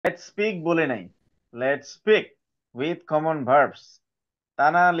Let's speak বলে নাই, let's speak with common verbs. তা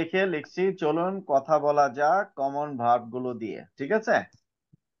না লিখে লিখছি চলুন কথা বলা যাক কমন ভার্ব গুলো দিয়ে। ঠিক আছে,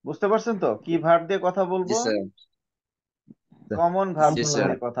 বুঝতে পারছেন তো কি ভার্ব দিয়ে কথা জি বলবো? স্যার। কমন ভার্ব জি গুলো স্যার,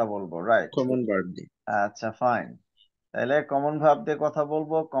 দিয়ে কথা বলবো, রাইট? কমন ভার্ব দি। আচ্ছা, ফাইন। তাহলে কমন ভার্ব দিয়ে কথা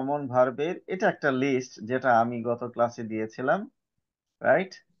বলবো। কমন ভার্বের এটা একটা লিস্ট যেটা আমি গত ক্লাসে দিয়েছিলাম,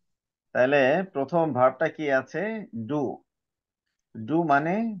 রাইট? তাহলে প্রথম ভার্বটা কি আছে? ডু। ডু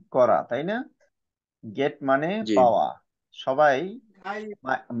মানে করা, তাই না? গেট মানে জি। পাওয়া। সবাই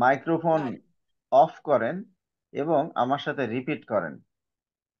মাইক্রোফোন অফ করেন এবং আমার সাথে রিপিট করেন,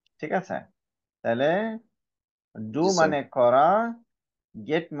 ঠিক আছে? তাহলে ডু জি স্যার। মানে করা,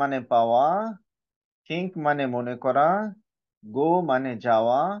 গেট মানে পাওয়া, থিঙ্ক মানে মনে করা, গো মানে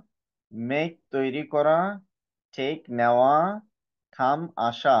যাওয়া, মেক তৈরি করা, টেক নেওয়া, কাম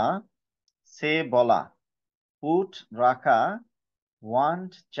আসা, সে বলা, পুট রাখা,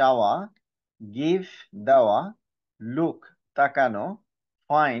 ওয়ান্ট চাওয়া, গিভ দেওয়া, লুক তাকানো,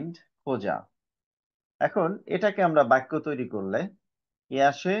 ফাইন্ড খোঁজা। এখন এটাকে আমরা বাক্য তৈরি করলে কি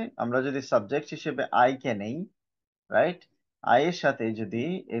আসে? আমরা যদি সাবজেক্ট হিসেবে আই কে নেই, রাইট, আই এর সাথে যদি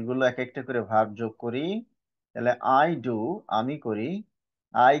এগুলো এক একটা করে ভার্ব যোগ করি, তাহলে আই ডু আমি করি,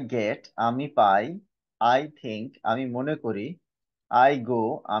 আই গেট আমি পাই, আই থিঙ্ক আমি মনে করি, আই গো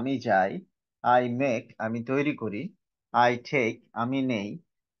আমি যাই, আই মেক আমি তৈরি করি, আই টেক আমি নেই,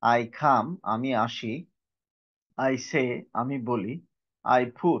 আই কাম আমি আসি, আই সে আমি বলি, আই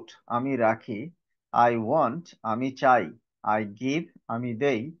পুট আমি রাখি, আই ওয়ান্ট আমি চাই, আই গিভ আমি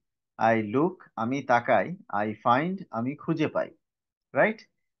দেই, আই লুক আমি তাকাই, আই ফাইন্ড আমি খুঁজে পাই, রাইট?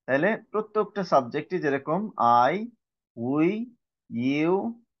 তাহলে প্রত্যেকটা সাবজেক্টই যেরকম I, we, you,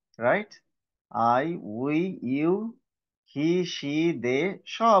 right, I, we, you, he, C, দে,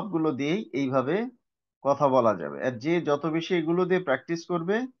 সবগুলো দিয়েই এইভাবে কথা বলা যাবে। আর যে যত বেশি এগুলো দিয়ে প্র্যাকটিস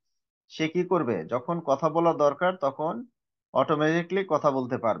করবে সে কি করবে, যখন কথা বলা দরকার তখন অটোমেটিকলি কথা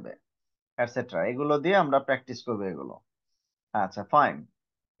বলতে পারবে, এটসেট্রা। এগুলো দিয়ে আমরা প্র্যাকটিস করবো এগুলো। আচ্ছা, ফাইন।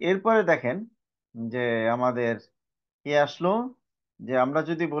 এরপরে দেখেন যে আমাদের কি আসলো, যে আমরা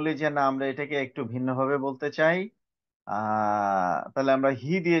যদি বলি যে না আমরা এটাকে একটু ভিন্নভাবে বলতে চাই, তাহলে আমরা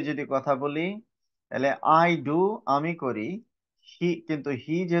হি দিয়ে যদি কথা বলি, তাহলে আই ডু আমি করি, হি, কিন্তু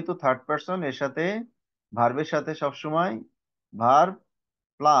হি যেহেতু থার্ড পারসন এর সাথে ভার্বের সাথে সবসময় ভার্ব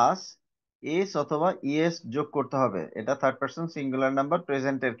প্লাস এস অথবা ইএস যোগ করতে হবে। এটা থার্ড পারসন সিঙ্গুলার নাম্বার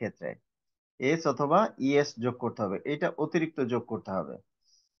প্রেজেন্টের ক্ষেত্রে এস অথবা ইএস যোগ করতে হবে, এটা অতিরিক্ত যোগ করতে হবে।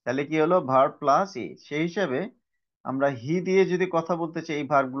 তাহলে কি হলো, ভার্ব প্লাস ই। সেই হিসাবে আমরা হি দিয়ে যদি কথা বলতে চাই এই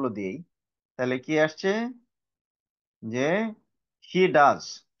ভার্ব গুলো দিয়েই, তাহলে কি আসছে যে হি ডাজ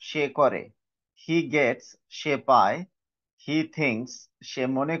সে করে, হি গেটস সে পায়, হি থিংস সে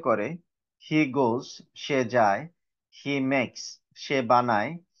মনে করে, হি গোজ সে যায়, হি মেক্স সে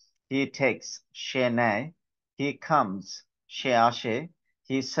বানায়, হি টেক্স সে নেয়, হি কামস সে আসে,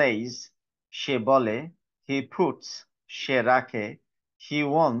 হি সেইজ সে বলে, হি পুটস সে রাখে, হি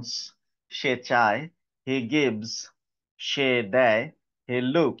ওয়ান্টস সে চায়, হি গিভস সে দেয়, হি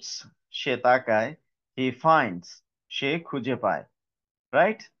লুকস সে তাকায়, হি ফাইন্ডস সে খুঁজে পায়,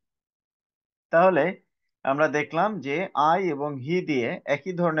 রাইট? তাহলে আমরা দেখলাম যে আই এবং হি দিয়ে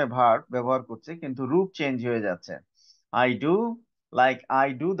একই ধরনের ভার্ব ব্যবহার করছে কিন্তু রূপ চেঞ্জ হয়ে যাচ্ছে। I do, like I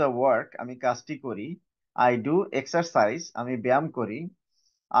do the work আমি কাজটি করি, আই ডু এক্সারসাইজ আমি ব্যায়াম করি,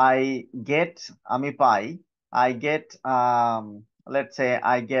 আই গেট আমি পাই, I get let's say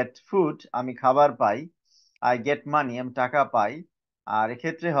I get food আমি খাবার পাই, আই গেট মানি আমি টাকা পাই। আর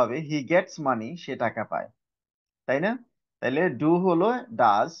এক্ষেত্রে হবে হি গেটস মানি সে টাকা পায়, তাই না? তাহলে ডু হলো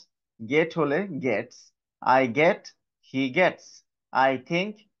ডাজ, গেট হলে Gates, I gate he gets, I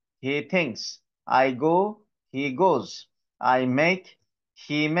think he thinks, I go he goes, I make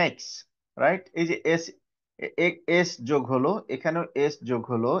he makes, right? এই যে এস, এস যোগ হলো, এখানেও এস যোগ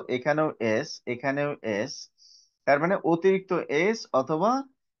হলো, এখানেও এস, এখানেও এস, তার মানে অতিরিক্ত এস অথবা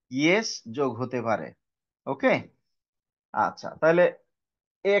ইয়েস যোগ হতে পারে। ওকে, আচ্ছা। তাহলে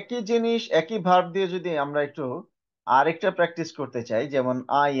একই জিনিস একই ভার্ব দিয়ে যদি আমরা একটু আরেকটা প্র্যাকটিস করতে চাই, যেমন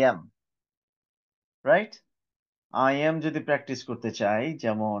I am, right? I am যদি প্র্যাকটিস করতে চাই,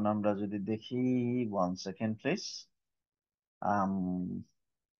 যেমন আমরা যদি দেখি, one second please,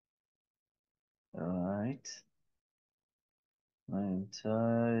 right,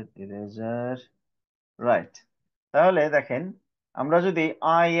 eraser, right. তাহলে দেখেন আমরা যদি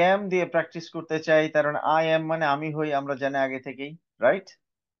আই এম দিয়ে প্র্যাকটিস করতে চাই, কারণ আই এম মানে আমি হই, আমরা জানি আগে থেকেই, রাইট?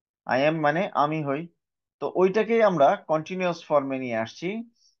 আই এম মানে আমি হই। তো ওইটাকেই আমরা কন্টিনিউয়াস ফর্মে নিয়ে আসছি।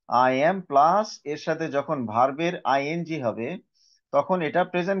 আই এম প্লাস এর সাথে যখন ভার্বের আইএনজি হবে তখন এটা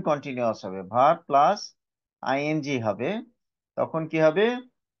প্রেজেন্ট কন্টিনিউয়াস হবে, ভার্ব প্লাস আইএনজি হবে, তখন কি হবে?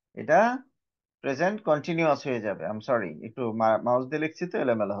 এটা প্রেজেন্ট কন্টিনিউয়াস হয়ে যাবে। আই এম সরি, একটু মাউস দিয়ে লিখছি তো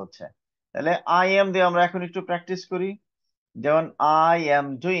এলোমেলো হচ্ছে। তাহলে আই এম দিয়ে আমরা এখন একটু প্র্যাকটিস করি। যেমন আই এম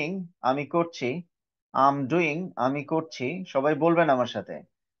ডুইং, আমি করছি। আম ডুইং, আমি করছি। সবাই বলবেন আমার সাথে,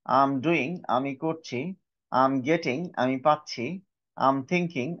 আম ডুইং, আমি করছি। আম গেটিং, আমি পাচ্ছি। আম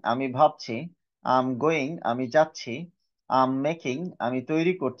থিঙ্কিং, আমি ভাবছি। আম গোয়িং, আমি যাচ্ছি। আম মেকিং, আমি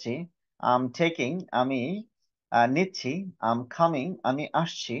তৈরি করছি। আম টেকিং, আমি নিচ্ছি। আম কামিং, আমি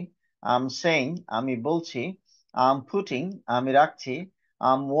আসছি। আম সেইং, আমি বলছি। আম পুটিং, আমি রাখছি।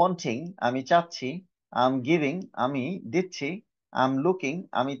 আম ওয়ান্টিং, আমি চাচ্ছি। আম গিভিং, আমি দিচ্ছি। আম লুকিং,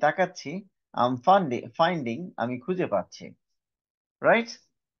 আমি তাকাচ্ছি। আম ফাইন্ডিং, আমি খুঁজে পাচ্ছি। রাইট?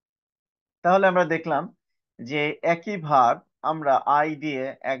 তাহলে আমরা দেখলাম যে একই ভার্ব আমরা আই দিয়ে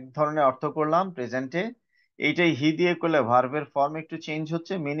এক ধরনের অর্থ করলাম প্রেজেন্টে, এইটাই হি দিয়ে করলে ভার্বের ফর্ম একটু চেঞ্জ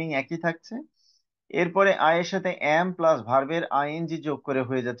হচ্ছে, মিনিং একই থাকছে। এরপরে আই এর সাথে এম প্লাস ভার্বের আইএনজি যোগ করে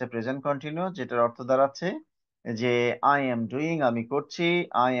হয়ে যাচ্ছে প্রেজেন্ট কন্টিনিউয়াস, যেটার অর্থ দাঁড়াচ্ছে যে আই এম ডুইং, আমি করছি।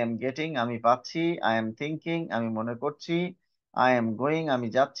 আই এম গেটিং, আমি পাচ্ছি। আই এম থিঙ্কিং, আমি মনে করছি। আই এম গোয়িং, আমি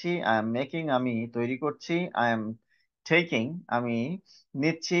যাচ্ছি। আই এম মেকিং, আমি তৈরি করছি। আই এম টেকিং, আমি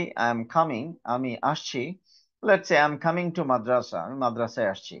নিচ্ছি। আই এম কামিং, আমি আসছি। Let's say I am coming to মাদ্রাসা, আমি মাদ্রাসায়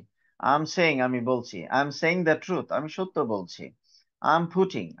আসছি। আই এম সেইং, আমি বলছি। I am saying the truth, আমি সত্য বলছি। আই এম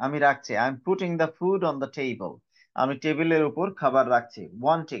পুটিং, আমি রাখছি। I am putting the food on the table, আমি টেবিলের উপর খাবার রাখছি।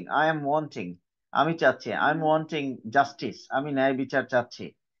 ওয়ান্টিং, আই এম ওয়ান্টিং, আমি চাচ্ছি। আই এম ওয়ান্টিং জাস্টিস, আমি ন্যায় বিচার চাচ্ছি।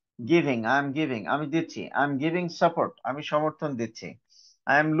 গিভিং, আই এম গিভিং, আমি দিচ্ছি। আই এম গিভিং সাপোর্ট, আমি সমর্থন দিচ্ছি।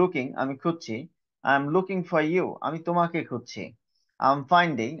 আই এম লুকিং, আমি খুঁজছি। I am looking for you, আমি তোমাকে খুঁজছি। আই এম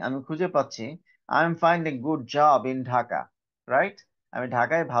ফাইন্ডিং, আমি খুঁজে পাচ্ছি। I am finding good job in Dhaka. Right? আমি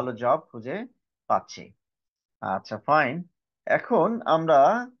ঢাকায় ভালো জব খুঁজে পাচ্ছি। আচ্ছা, ফাইন। এখন আমরা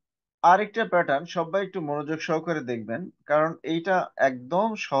আরেকটা প্যাটার্ন, সবাই একটু মনোযোগ সহকারে দেখবেন, কারণ এইটা একদম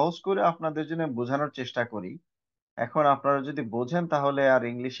সহজ করে আপনাদের জন্য বোঝানোর চেষ্টা করি। এখন আপনারা যদি বোঝেন তাহলে আর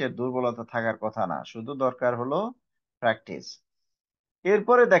ইংলিশের দুর্বলতা থাকার কথা না, শুধু দরকার হলো প্র্যাকটিস।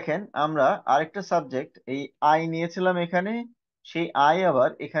 এরপরে দেখেন আমরা আরেকটা সাবজেক্ট এই আই নিয়েছিলাম এখানে, সেই আই আবার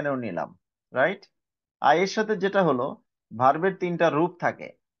এখানেও নিলাম। রাইট? আই এর সাথে যেটা হলো, ভার্বের তিনটা রূপ থাকে।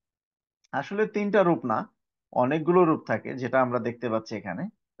 আসলে তিনটা রূপ না, অনেকগুলো রূপ থাকে, যেটা আমরা দেখতে পাচ্ছি এখানে।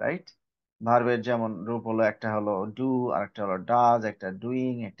 রাইট? ভার্বের যেমন রূপ হলো, একটা হলো ডু, আর একটা হলো ডাজ, একটা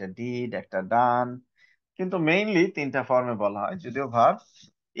ডুইং, একটা ডিড, একটা ডান। কিন্তু মেইনলি তিনটা ফর্মে বলা হয়, যদিও ভার্ব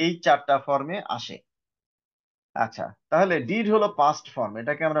এই চারটা ফর্মে আসে। আচ্ছা, তাহলে ডিড হলো পাস্ট ফর্ম,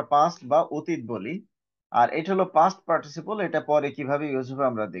 এটাকে আমরা পাস্ট বা অতীত বলি। আর এটা হলো পাস্ট পার্টিসিপল, এটা পরে কিভাবে ইউজ হবে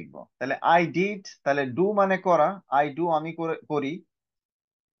আমরা দেখব। তাহলে আই ডিড, তাহলে ডু মানে করা। আই ডু, আমি করি।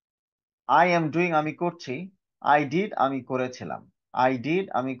 আই এম ডুইং, আমি করছি। আই ডিড, আমি করেছিলাম। আই ডিড,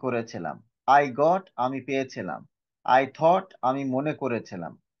 আমি করেছিলাম। আই গট, আমি পেয়েছিলাম। আই থট, আমি মনে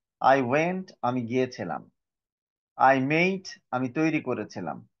করেছিলাম। আই ওয়েন্ট, আমি গিয়েছিলাম। আই মেড, আমি তৈরি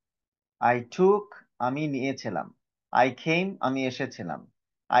করেছিলাম। আই টুক, আমি নিয়েছিলাম। আই কেম, আমি এসেছিলাম।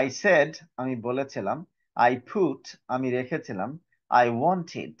 আই সেড, আমি বলেছিলাম। আই পুট, আমি রেখেছিলাম। আই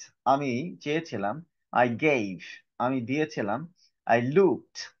ওয়ান্টেড, আমি চেয়েছিলাম। আই গেভ, আমি দিয়েছিলাম। আই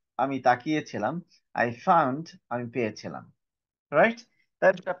লুকড, আমি তাকিয়েছিলাম। আই ফাউন্ড, আমি পেয়েছিলাম। রাইট? তাই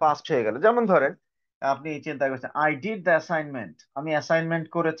এটা পাস্ট হয়ে গেল। যেমন ধরেন, আপনি চিন্তা করছেন আই ডিড দ্য অ্যাসাইনমেন্ট, আমি অ্যাসাইনমেন্ট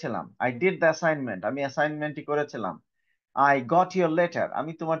করেছিলাম। আই ডিড দ্য অ্যাসাইনমেন্ট, আমি অ্যাসাইনমেন্টই করেছিলাম। আই গট ইউর লেটার,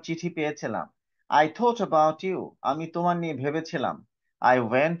 আমি তোমার চিঠি পেয়েছিলাম। আই থট অ্যাবাউট ইউ, আমি তোমার নিয়ে ভেবেছিলাম। আই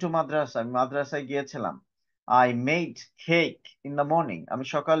ওয়েন্ট টু মাদ্রাসা, আমি মাদ্রাসায় গিয়েছিলাম। I made cake in the morning, আমি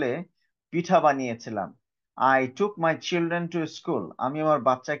সকালে পিঠা বানিয়েছিলাম। I took my children to school, আমি আমার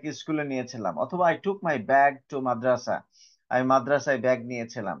বাচ্চাকে স্কুলে নিয়েছিলাম। অথবা I took my bag two মাদ্রাসা, আমি মাদ্রাসায় ব্যাগ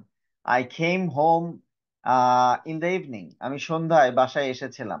নিয়েছিলাম। I came home in the evening, আমি সন্ধ্যায় বাসায়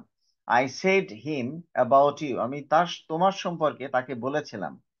এসেছিলাম। I said him about you, আমি তোমার সম্পর্কে তাকে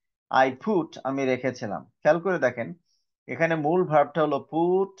বলেছিলাম। আই পুট, আমি রেখেছিলাম। খেয়াল করে দেখেন, এখানে মূল ভার্বটা হলো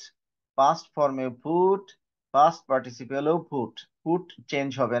পুট, পাস্ট ফর্মে put, past পার্টিসিপেলেও put. Put change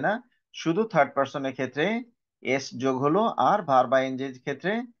হবে না, শুধু থার্ড পার্সনের ক্ষেত্রে এস যোগ হলো, আর ভার্ব আইএনজি এর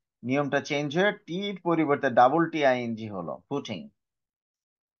ক্ষেত্রে নিয়মটা চেঞ্জ হয়ে টির পরিবর্তে ডাবল টি আইএনজি হলো, পুটিং।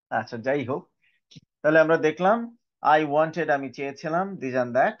 আচ্ছা, যাই হোক, তাহলে আমরা দেখলাম আই ওয়ান্টেড, আমি চেয়েছিলাম, দিস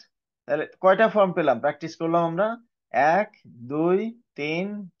এন্ড দ্যাট। তাহলে কয়টা ফর্ম পেলাম, প্র্যাকটিস করলাম আমরা? এক, দুই, তিন,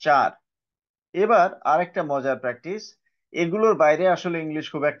 চার। এবার আরেকটা মজার প্র্যাকটিস, এগুলোর বাইরে আসলে ইংলিশ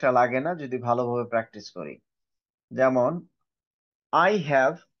খুব একটা লাগে না যদি ভালোভাবে প্র্যাকটিস করি। যেমন I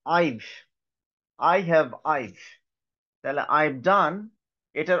have I've, I have I've. তাহলে আইভ ডান,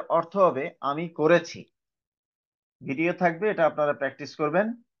 এটার অর্থ হবে আমি করেছি। ভিডিও থাকবে, এটা আপনারা প্র্যাকটিস করবেন।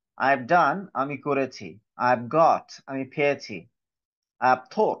 আইভ ডান, আমি করেছি। আইভ গট, আমি পেয়েছি। I've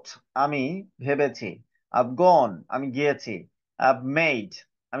thought, আমি ভেবেছি। I've gone, আমি গিয়েছি। I've made,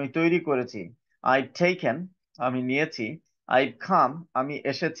 আমি তৈরি করেছি। I've taken, আমি নিয়েছি। I've come, আমি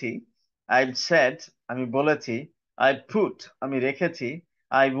এসেছি। I've said, আমি বলেছি। I've put, আমি রেখেছি।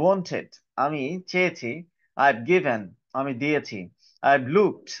 I've wanted, আমি চেয়েছি। I've given, আমি দিয়েছি। I've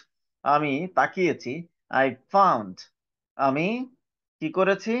looked, আমি তাকিয়েছি। I've found, আমি কি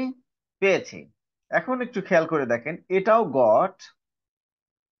করেছি? পেয়েছি। এখন একটু খেয়াল করে দেখেন, এটাও গট,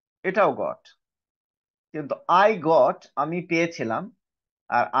 এটাও গট, কিন্তু আই গট আমি পেয়েছিলাম,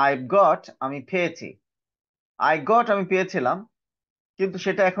 আর আই গট আমি পেয়েছি। আই গট আমি পেয়েছিলাম, কিন্তু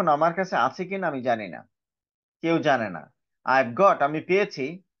সেটা এখন আমার কাছে আছে কিনা আমি জানি না, কেউ জানে না। আই গট আমি পেয়েছি,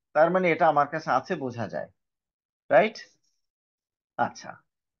 তার মানে এটা আমার কাছে আছে, বোঝা যায়, রাইট? আচ্ছা,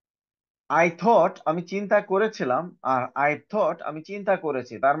 আই থট আমি চিন্তা করেছিলাম, আর আই থট আমি চিন্তা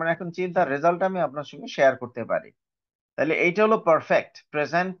করেছি, তার মানে এখন চিন্তার রেজাল্ট আমি আপনার সঙ্গে শেয়ার করতে পারি। তাহলে এইটা হলো পারফেক্ট,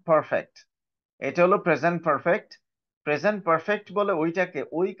 প্রেজেন্ট পারফেক্ট। এটা হলো প্রেজেন্ট পারফেক্ট। প্রেজেন্ট পারফেক্ট বলে ওইটাকে,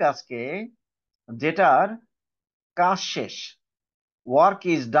 ওই কাজকে যেটার কাজ শেষ, work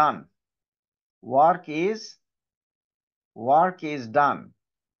is done. Work is, work is done,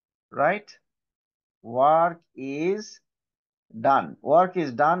 right? Work is done, work is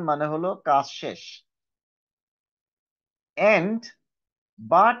done মানে হলো কাজ শেষ। And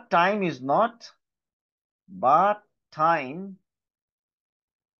but time is not, but time,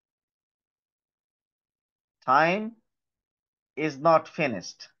 time is not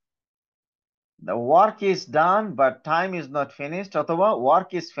finished. The work is done but time is not finished, অথবা work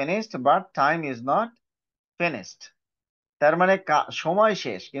is finished but time is not finished। তার মানে সময়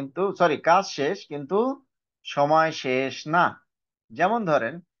শেষ কিন্তু, সরি, কাজ শেষ কিন্তু সময় শেষ না। যেমন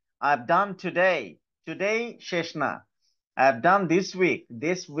ধরেন, I've done today, today শেষ না। I've done this week,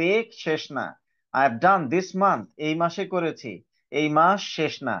 this week শেষ না। I've done this month, এই মাসে করেছি, এই মাস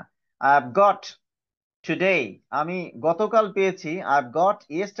শেষ না। I've got today, আমি গতকাল পেয়েছি। I've got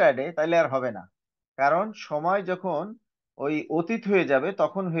yesterday, তাইলে আর হবে না, কারণ সময় যখন ওই অতীত হয়ে যাবে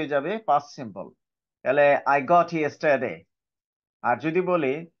তখন হয়ে যাবে past simple। তাহলে I got yesterday। আর যদি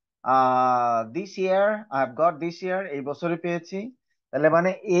বলি this year, I have got this ইয়ার, এই বছরে পেয়েছি, তাহলে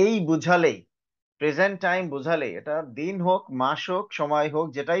মানে এই বুঝালেই, প্রেজেন্ট টাইম বুঝালেই, এটা দিন হোক, মাস হোক, সময় হোক,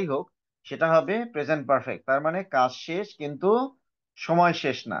 যেটাই হোক, সেটা হবে প্রেজেন্ট পারফেক্ট। তার মানে কাজ শেষ কিন্তু সময়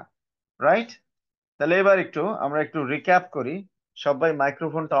শেষ না, রাইট? তাহলে এবার একটু আমরা একটু রিক্যাপ করি। সবাই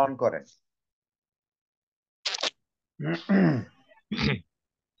মাইক্রোফোনটা অন করেন।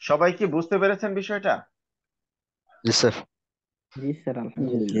 সবাই কি বুঝতে পেরেছেন বিষয়টা? জি স্যার। জি স্যার, জি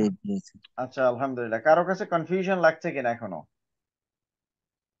আলহামদুলিল্লাহ। জি আচ্ছা, আলহামদুলিল্লাহ। কারো কাছে কনফিউশন লাগছে কিনা এখনো,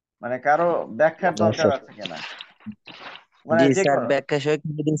 মানে কারো ব্যাখ্যার দরকার স্যার। আছে কিনা? মানে জি যে স্যার, কোনো, ব্যাখ্যা সহ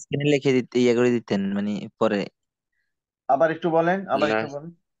কিন্তু স্ক্রিনে লিখে দিতে ইয়ে করে দিতেন মানে পরে। আবার একটু বলেন, আবার একটু লাস্ট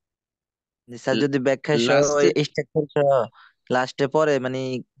বলেন। জি স্যার, যদি ব্যাখ্যা সহ ওই লাস্টে স্ট্রাকচার সহ লাস্টে পরে মানে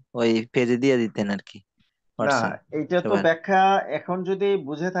ওই পেজে দিয়ে দিতেন আর কি, না, হোয়াটসঅ্যাপ এইটা তো সবার। ব্যাখ্যা এখন যদি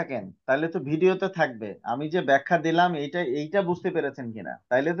বুঝে থাকেন তাহলে তো ভিডিওতে থাকবে। আমি যে ব্যাখ্যা দিলাম এইটা, এইটা বুঝতে পেরেছেন কিনা,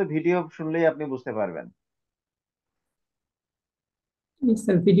 তাইলে তো ভিডিও শুনলেই আপনি বুঝতে পারবেন। জি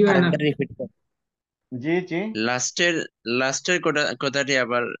স্যার, ভিডিও এনাফ। আরেকবার রিপিট করেন। জি জি। লাস্টের লাস্টের কথাটি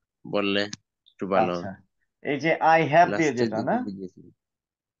আবার বললে একটু ভালো আচ্ছা, হতো। এই যে আই হ্যাভ দিয়ে লাস্টের যেটা না, দিকে গিয়েছিল।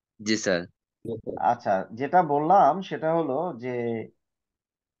 জি স্যার। আচ্ছা, যেটা বললাম সেটা হলো যে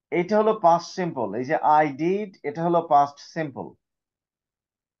এইটা হলো পাস্ট সিম্পল। এই যে আই ডিড, এটা হলো past simple.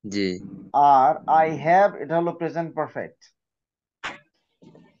 G R I have, এটা হলো প্রেজেন্ট পারফেক্ট।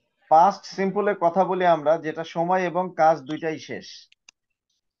 পাস্ট সিম্পলের কথা বলি আমরা, যেটা সময় এবং কাজ দুইটাই শেষ।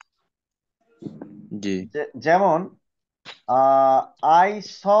 জি যেমন আই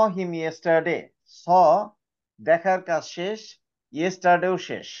স হিম ইয়েস্টারডে, স দেখার কাজ শেষ, ইয়েস্টারডেও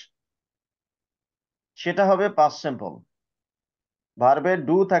শেষ, সেটা হবে পাস্ট সিম্পল। ভার্বে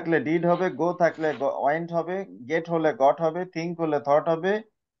ডু থাকলে ডিড হবে, গো থাকলে ওয়েন্ট হবে, গেট হলে গট হবে, থিঙ্ক হলে থট হবে,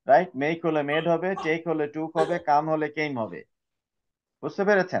 রাইট? মেক হলে মেড হবে, টেক হলে টুক হবে, কাম হলে কেম হবে। বুঝতে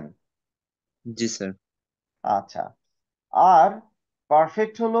পেরেছেন? জি স্যার। আচ্ছা, আর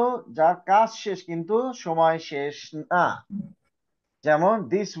পারফেক্ট হলো যার কাজ শেষ কিন্তু সময় শেষ না। যেমন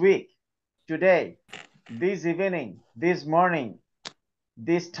this week, today, this evening, this morning,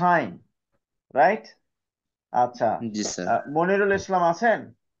 this time, right? আচ্ছা, জি স্যার। মনিরুল ইসলাম আছেন?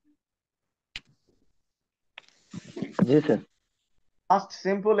 জি স্যার। পাস্ট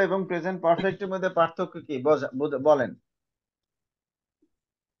সিম্পল এবং প্রেজেন্ট পারফেক্টের মধ্যে পার্থক্য কি বলেন।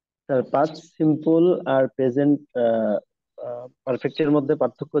 স্যার, পাস্ট সিম্পল আর প্রেজেন্ট পারফেক্টের মধ্যে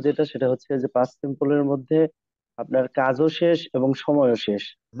পার্থক্য যেটা, সেটা হচ্ছে যে পাস্ট সিম্পলের মধ্যে আপনার কাজও শেষ এবং সময়ও শেষ।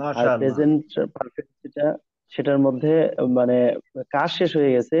 আর মাশাআল্লাহ। প্রেজেন্ট পারফেক্ট যেটা, সেটার মধ্যে মানে কাজ শেষ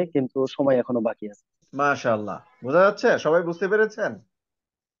হয়ে গেছে কিন্তু সময় এখনো বাকি আছে। মাশাআল্লাহ, বোঝা যাচ্ছে? সবাই বুঝতে পেরেছেন?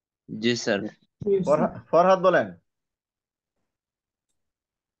 জি স্যার। ফরহাদ বলেন।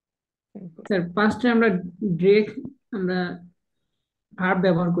 স্যার পাস্টে আমরা ডিরেক্ট আমরা ভার্ব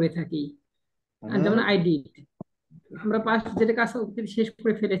ব্যবহার করে থাকি। আর হুম, যেমন আই ডিড, আমরা পাস্ট যেটা কাজ শেষ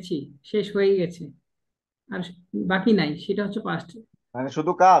করে ফেলেছি, শেষ হয়ে গেছে, আর বাকি নাই, সেটা হচ্ছে পাস্ট। মানে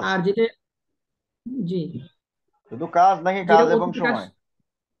শুধু কাজ? আর যেটা, জি, শুধু কাজ নাকি যেটা কাজ এবং অতীতে কাজ, সময়?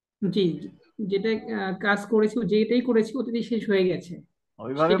 জি, যেটা কাজ করেছি, যেটাই করেছি অতীতে শেষ হয়ে গেছে,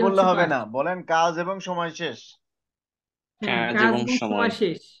 ওইভাবে সেটা বললে হচ্ছে হবে না, পাস্ট। বলেন কাজ এবং সময় শেষ। হ্যাঁ, কাজ কাজ এবং এবং সময় সময়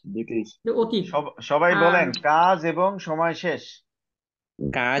শেষ, দুটোই। এটা অতীত। সবাই আর বলেন কাজ এবং সময় শেষ।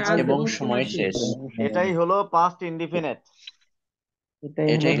 কাজ কাজ এবং এবং সময় সময় শেষ। শেষ, এটাই হলো পাস্ট ইনডিফিনিট। এটাই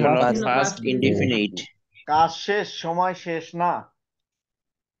হলো এটাই past হলো ফার্স্ট পাস্ট ইনডিফিনিট। ইনডিফিনিট। কাজ শেষ, সময় শেষ না।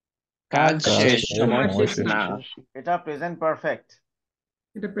 কাজ কাজ শেষ, শেষ, সময় সময় শেষ শেষ না, না। এটা প্রেজেন্ট পারফেক্ট।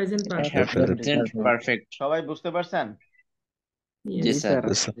 এটা প্রেজেন্ট এটা পারফেক্ট। Present perfect. সবাই বুঝতে পারছেন? জি ইয়েস। স্যার।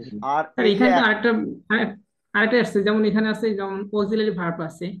 আর স্যার এই যে এখানে তো আরেকটা আসছে, যেমন এখানে আছে, যেমন অক্সিলারি ভার্ব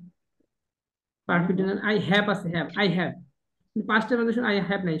আছে, পারফেক্ট, আই হ্যাভ আছে, হ্যাভ, আই হ্যাভ। পাঁচটার মধ্যে আই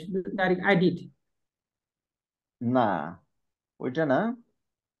হ্যাভ নাই, শুধু ডাইরেক্ট আই ডিড। না, ওইটা না।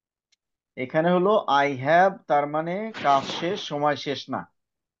 এখানে হলো আই হ্যাভ, তার মানে কাজ শেষ, সময় শেষ না,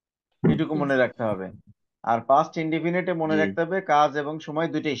 এটুকু মনে রাখতে হবে। আর পাস্ট ইনডিফিনিটে মনে জি। রাখতে হবে কাজ এবং সময়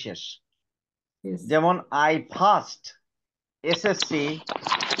দুইটাই শেষ। ইয়েস, যেমন আই ফার্স্ট এসএসসি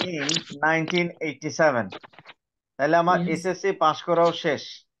ইন 1987, তাহলে আমার ইয়েস, এসএসসি পাস করাও শেষ,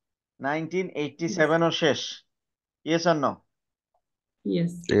 1987ও শেষ। ইয়েস আর নো?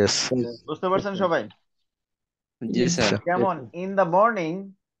 ইয়েস, বুঝতে পারছেন সবাই? জি ইয়েস, স্যার। যেমন in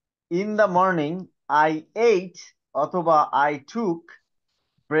the morning I eight, অথবা I took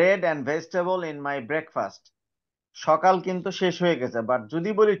bread and vegetable in my breakfast. সকাল কিন্তু শেষ হয়ে গেছে, বাট যদি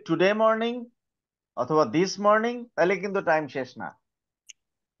বলি টুডে মর্নিং অথবা দিস মর্নিং, তাহলে কিন্তু টাইম শেষ না।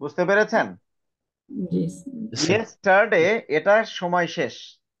 বুঝতে পেরেছেন? ইয়েস, ইয়েস্টারডে, এটা সময় শেষ,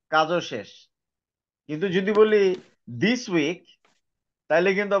 কাজও শেষ। কিন্তু যদি বলি দিস উইক, তাহলে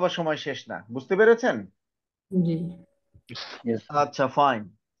কিন্তু আবার সময় শেষ না। বুঝতে পেরেছেন? জি, আচ্ছা, ফাইন।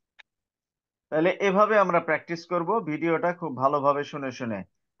 তাহলে এভাবে আমরা প্র্যাকটিস করব, ভিডিওটা খুব ভালোভাবে শুনে শুনে।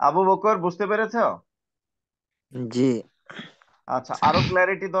 আবু বকর, বুঝতে পেরেছো? জি। আচ্ছা, আরো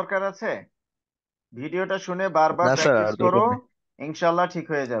ক্ল্যারিটি দরকার আছে? ভিডিওটা শুনে বারবার না স্যার, প্র্যাকটিস আর করো, দরকার নেই। ইনশাল্লাহ ঠিক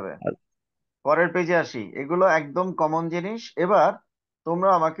হয়ে যাবে। পরের পেজে আসি, এগুলো একদম কমন জিনিস। এবার তোমরা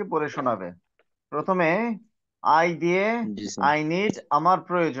আমাকে পড়ে শোনাবে। প্রথমে আই দিয়ে, জি স্যার। আই নিড, আমার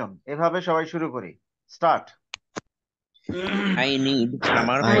প্রয়োজন, এভাবে সবাই শুরু করি। স্টার্ট। আই নিড,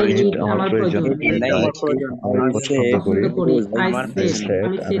 আমার আই প্রয়োজন। নিড, আমার প্রয়োজন। আই লাইক, আমি আমি সেট, পছন্দ করি, আই হুম, আমার সেট, পছন্দ।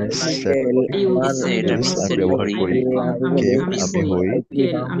 আমি সেট, আমি সেট, ইউজ, আমার আমি সেট, আমি ব্যবহার সেট করি, করি। আই বিকম, আমি আমি হই, হই,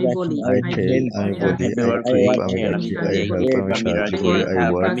 টেল, আমি বলি, আই টেল, কিপ, আমি আমি বলি, রাখি, ব্যবহার আই করি, আই খেয়াল হেল্প, আমি আমি করি, সাহায্য আই করি, টেক আমি আই রাখি, আই ওয়ার্ক, আমি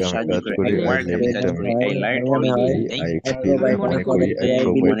হ্যাভ কাজ আমি সাহায্য করি, করি, আই আই লেট, ওয়ার্ক আমি কাজ করি, আই লার্ন আমি আমি ফিল, আমি আমি মনে করি, আমি টেল,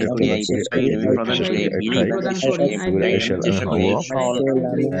 মনে করি, আই বিশ্বাসী আমি প্রদান করি, আই বিলিভ প্রদান করি, বিশ্বাসী আই আই বিলিভ আমি চেষ্টা করি, বিশ্বাসী, I I fall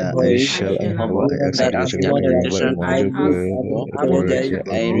believe I I shall, shall, আমি আমি হব, I I ask ask, interpretation I ask, আমি আমি জিজ্ঞাসা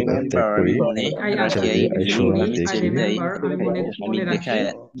আই করব, রিমেম্বার আমি মনে আই রাখি, আই আই বিলিভ শুনি, আমি আই ছেড়ে যাই, রিমেম্বার, আমি আমি মনে রাখি, আই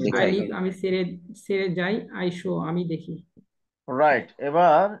দেখাই। লিভ, আমি ছেড়ে ছেড়ে যাই, আই শো, আমি দেখি। রাইট।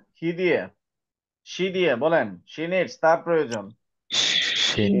 এবার শি দিয়ে বলেন। শি নিডস, তার প্রয়োজন।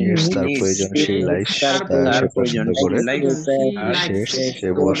 সে নিডস, She তার needs, প্রয়োজন, সে সে লাইকস, তার তার সে প্রয়োজন, প্রয়োজন, পছন্দ সে করে, প্রয়োজন, সি আর সে লাইকস, সে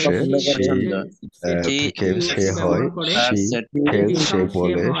বসে, সে পছন্দ। সেট, She বিহেভস, ইউজ, সে সে হয়, ব্যবহার করে, তার she said, say tales, say BCom, সে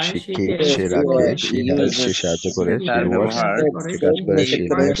বলে, হয়, সি সে কিপস, টেল, সে সে রাখে, বলে, C she helps, say uses, সাহায্য সে করে, সি তার বিহেভ, সে ওয়ার্কস, ব্যবহার, সাহায্য করে, সে সে কাজ করে, she সি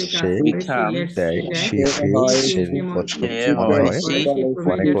ওয়ার্ক, লেটস, সে কাজ সে করে, সে become, লেটস, দেয়, সে দেয়, সি সে ফিলস, ফিল, সে সে সে মনে মনে হয়, হয়, she করে, সে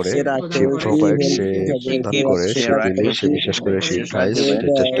মনে প্রভিডেন্ট, করে, সে প্রদান সে করে, সে প্রোভাইড, সে সে প্রদান গিভ, করে, সে সে রাখে, বিলিভ, সে সে বিশ্বাস করে, করে, সে সে ট্রাইস, সাহায্য করে,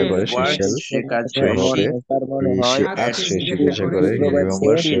 সে সে চেষ্টা করে, সে works, শেল, সে কাজ সে করে, হবে, সে আস্ক, অ্যাক্টস, সে সে জিজ্ঞাসা জিজ্ঞাসা করে, করে, সে হি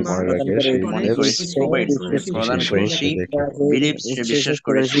রিমেম্বার, সে gives, মনে রাখে, মনে সে করে, মনে করে, হেল্পস, সে সে সাহায্য provides, করে, সে সে প্রদান টেল, করে, সে সে দেখে, দেখে, believes, সে বিশ্বাস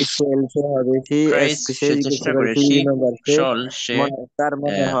করে, tries, সে চেষ্টা করে, shall, সে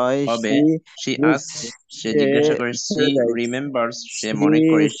হবে, she asks, সে জিজ্ঞাসা করে, she remembers, সে মনে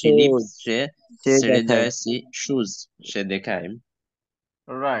করে, she lives, সে ছেড়ে যায়, she shows, সে দেখায়।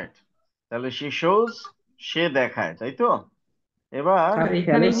 রাইট। তাহলে শি শোজ, সে দেখায়, তাই তো? এবার আর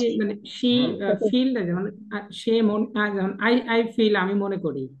এখানে যে মানে সি হুম, ফিল, যেমন সে মন, যেমন আই আই ফিল, আমি মনে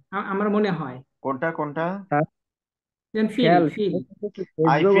করি, আমার মনে হয়, কোনটা কোনটা? যেমন ফিল ফিল,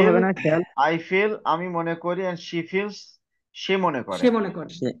 আই ফিল, আমি মনে করি, and she feels, সে মনে করে। সে মনে করে।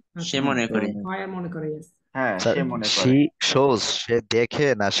 সে সে আচ্ছা, মনে করে, হয় আর মনে করে, yes. হ্যাঁ, স্যার, সে মনে সি করে। শোজ, সে দেখে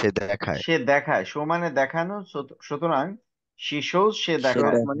না সে দেখায়। সে দেখায়, শো মানে দেখানো, সুতরাং শি শোজ, সে সে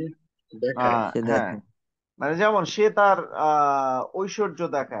দেখায়। দেখায়। হ্যাঁ, মানে যেমন সে তার ঐশ্বর্য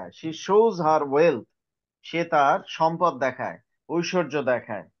দেখায়, শি শোজ হার ওয়েলথ, সে তার সম্পদ দেখায়, ঐশ্বর্য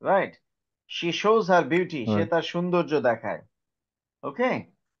দেখায়, right? She shows her beauty, সে তার সৌন্দর্য দেখায়। ওকে,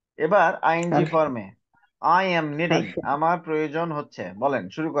 এবার আইএনজি ফর্মে, আই এম নিডিং, আমার প্রয়োজন হচ্ছে, বলেন,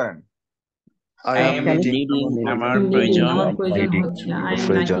 শুরু করেন। I I am am needing আমার নিডিং প্রয়োজন। আমার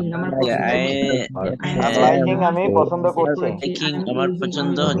প্রয়োজন হচ্ছে, আই এম লাইকিং আমার পছন্দ I হচ্ছে, I M R setting liking আমার আমি পছন্দ করছে। করেছি, আই liking এম আমার ইউজিং আমি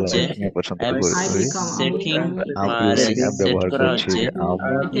পছন্দ ব্যবহার হচ্ছে। করছি, I am আই বিকাম আমি setting আমি আমার সেট করা আই হচ্ছে। টেক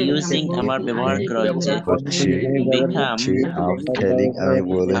আমি using আমার বলছি, আই ব্যবহার ইট করা আমি হচ্ছে। রাখছি, আই লিভ আমি become থাকি, আমি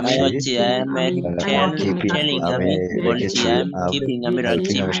আই হচ্ছে I am আমি আই can ওয়ার্কিং আমি কাজ telling করছি, আমি বলছি, রেখেছি, I am keeping আমি দিচ্ছি,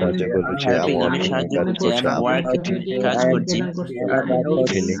 রাখছি, আই এম helping আমি আমি সাহায্য মনে করছি, I করছি, am working হেডিং কাজ আমি করছি, প্রদান করছি, আই letting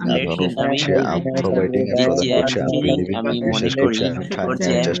লিভিং আমি letting আমি আই দিচ্ছি, দিচ্ছি, I am feeling আমি মনে করি বিশ্বাস করছি, করছি,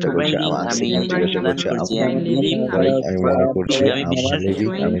 I I am M providing আমি রিমেম্বারিং আমি প্রদান করছি, I I am M living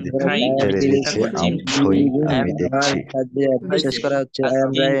believing আমি আমি বিশ্বাস করছি, শোয়িং trying আমি চেষ্টা করছি, I am শেষ করা হচ্ছে I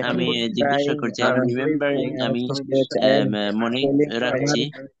am asking আমি জিজ্ঞাসা trying, করছি, I am remembering আমার আমি শেষ করা হচ্ছে I am মনে telling আমার রাখছি,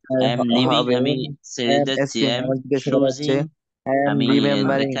 I am living হবে, আমি I ছেড়ে am যাচ্ছি, asking I am আমার জিজ্ঞাসা করা হচ্ছে, choosing I am আমি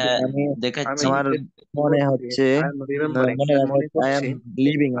remembering আমি দেখাচ্ছি, আমার মনে হচ্ছে, মনে রাখা হচ্ছে, I am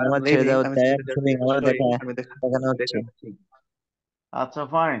living আমার ছেড়ে দেওয়া হচ্ছে, I am showing আমার দেখানো হচ্ছে। আচ্ছা,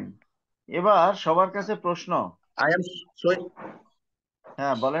 ফাইন। এবার সবার কাছে প্রশ্ন।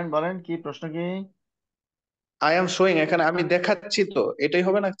 হ্যাঁ, বলেন বলেন, কি প্রশ্ন কি? আই এম শোয়িং এখানে আমি দেখাচ্ছি, তো এটাই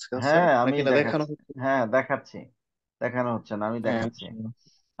হবে না স্যার, হ্যাঁ, আমি নাকি না দেখানো দেখাচ্ছি। হ্যাঁ, দেখাচ্ছি, দেখানো হচ্ছে না, আমি হ্যাঁ, দেখাচ্ছি।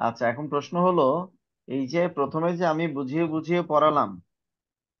 আচ্ছা, এখন প্রশ্ন হলো, এই যে প্রথমে যে আমি বুঝিয়ে বুঝিয়ে পড়ালাম,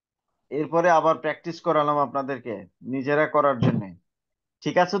 এরপরে আবার প্র্যাকটিস করালাম আপনাদেরকে নিজেরা করার জন্য,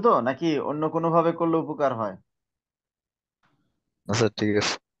 ঠিক আছে তো, নাকি অন্য কোনো ভাবে করলে উপকার হয়? ঠিক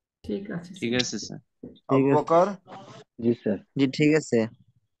আছে ঠিক স্যার। আছে স্যার। ঠিক আবু আছে। বকর, জি স্যার। জি ঠিক আছে।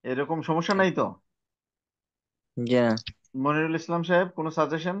 এরকম সমস্যা নাই তো? জি না। মনিরুল ইসলাম সাহেব, কোনো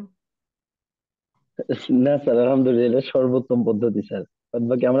সাজেশন? না স্যার, আলহামদুলিল্লাহ এটা সর্বোত্তম পদ্ধতি স্যার। বাদ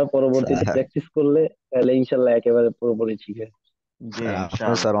বাকি আমরা পরবর্তীতে প্র্যাকটিস করলে তাহলে ইনশাল্লাহ একেবারে পুরোপুরি শিখে। জি,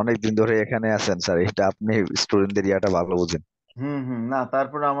 ইনশাআল্লাহ। না,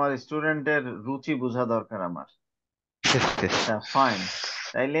 তারপর আমার স্টুডেন্টের রুচি বোঝা দরকার আমার। আচ্ছা, ফাইন।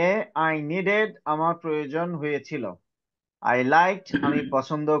 তাইলে আই নিডেড আমার প্রয়োজন হয়েছিল, আই লাইকড আমি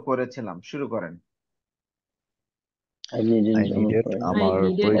পছন্দ করেছিলাম, শুরু করেন। আই নিডেড আমার আই নিডেড আমার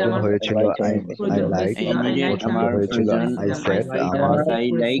প্রয়োজন হয়েছিল, I আই needed লাইক আমি আমার পছন্দ প্রয়োজন, করেছিলাম, আই সেট আমি সেট I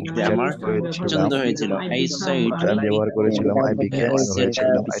করেছিলাম, liked আই আমার ইউজড আমি ব্যবহার পছন্দ করেছিলাম, হয়েছিল, আই I বিকাম said আমি I said বলেছিলাম, আই ইট আমি রেখেছিলাম, আই used ইউজড আমি আমি ব্যবহার কাজ করেছিলাম, I করেছিলাম, আই become আমি ওয়ার্ক আমি কাজ হয়েছিলাম, I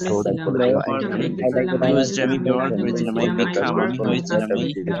করেছিলাম, আই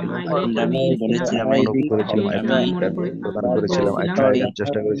লেট and আমি আমি দিয়েছিলাম, বলেছিলাম, আই I অ্যাপ্রিশিয়েট আমি আমি মনে করেছিলাম, tried বলা হচ্ছিল helped আই আমি কোঅপারেটেড আমি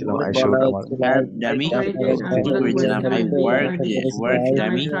প্রদান করেছিলাম, করেছিলাম, I আই পেইড আমি worked দিয়েছিলাম, আই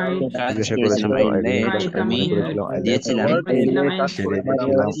আমি ট্রাইড কাজ করেছিলাম, I led ট্রাইড আমি আমি দিয়েছিলাম, করেছিলাম, আই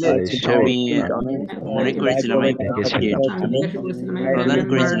আমি মনে করেছিলাম, I আমি accepted আমি জিজ্ঞাসা করেছিলাম, আই প্রদান রিমেম্বার্ড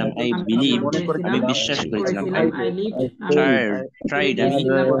করেছিলাম, I আমি স্মরণ believed আমি করেছিলাম, বিশ্বাস ঠিক করেছিলাম, I করেছিলাম, আই লিভড আমি tried আমি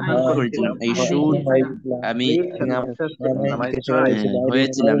দেখেছিলাম, আই করেছিলাম, I আমি should দেখিয়েছিলাম, আমি জিজ্ঞাসা করা হয়েছিল,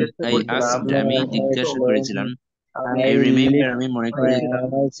 হয়েছিলাম, I asked আমি জিজ্ঞাসা করেছিলাম, I remember আমি মনে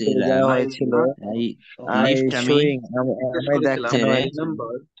আমার ছেড়ে করেছিলাম, দেওয়া হয়েছিল, I আই left আমি শোয়িং আমায় দেখানো ছেড়ে হয়েছিল,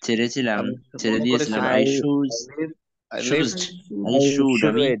 ছেড়েছিলাম, ছেড়ে দিয়েছিলাম, I I choosed I I should আমি শুড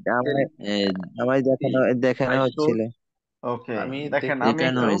আমায় দেখানো হচ্ছিল। ওকে, আমি দেখেন, আমি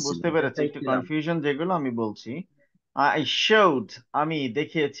দেখানো একটু হয়েছিল, বুঝতে পেরেছি, একটু কনফিউশন যেগুলো আমি বলছি। আই শোড আমি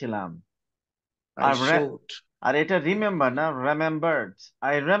দেখিয়েছিলাম, আই আর শোড আর এটা রিমেম্বার না, রিমেম্বার্ড।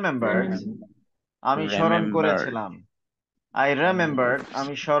 আই রিমেম্বার্ড আমি স্মরণ remembered করেছিলাম, আই রিমেম্বার্ড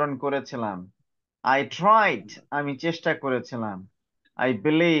আমি স্মরণ করেছিলাম, আই ট্রাইড আমি চেষ্টা করেছিলাম, আই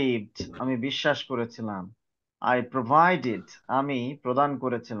বিলিভড আমি বিশ্বাস করেছিলাম, আই প্রোভাইডেড আমি প্রদান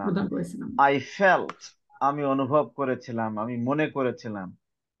করেছিলাম, প্রদান করেছিলাম, আই ফেল্ট আমি অনুভব করেছিলাম, আমি মনে করেছিলাম,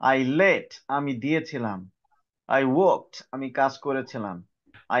 আই লেট আমি দিয়েছিলাম, আই ওয়ার্কড আমি কাজ করেছিলাম,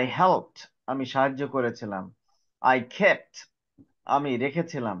 আই হেল্পড আমি সাহায্য করেছিলাম, আই কেপ্ট আমি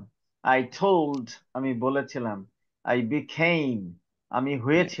রেখেছিলাম, আই টোল্ড আমি বলেছিলাম, আই বিকেম আমি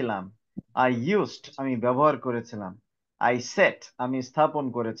হয়েছিলাম, আই ইউজড আমি ব্যবহার করেছিলাম, আই সেট আমি স্থাপন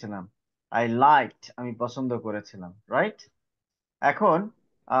করেছিলাম, আই লাইকড আমি পছন্দ করেছিলাম, রাইট? এখন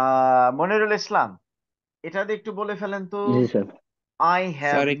মনিরুল ইসলাম, এটা দিয়ে একটু বলে ফেলেন তো। জি স্যার। আই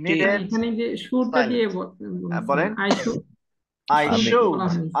হ্যাভ স্যার একটি নিডেড এখানে যে শুটটা দিয়ে সাইলেন্ট, বলছিলেন, বলেন। I should I should showed বলা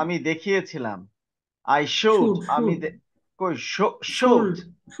হয়নি, আমি দেখিয়েছিলাম, আই শোড শুড আমি শুড কই শুড শোড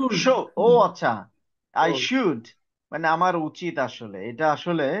শুড শো, ও আচ্ছা, আই শুড মানে আমার উচিত, আসলে এটা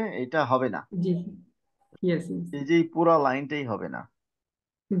আসলে এটা হবে না, জি, ইয়েস এই যে এই পুরো লাইনটাই হবে না,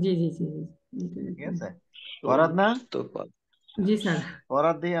 জি জি জি জি, ঠিক আছে? ফরাদ না? জি স্যার।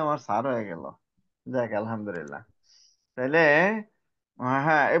 ফরাদ দিয়ে আমার স্যার হয়ে গেল। যাক আলহামদুলিল্লাহ। তাহলে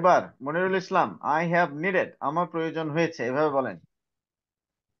হ্যাঁ, এবার মনিরুল ইসলাম, আই হ্যাভ নিডেড, আমার প্রয়োজন হয়েছে, এভাবে বলেন।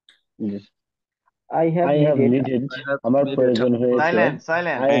 I have I have needed. Needed, আমার প্রয়োজন হয়েছে। Silent,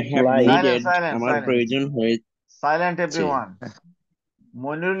 silent, I I have have like, needed, silent, আমার সাইলেন্ট, প্রয়োজন হয়েছে। Silent everyone.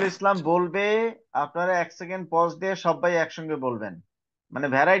 মনিরুল ইসলাম বলবে, আপনারা 1 সেকেন্ড পজ দিয়ে সবাই একসঙ্গে বলবেন, মানে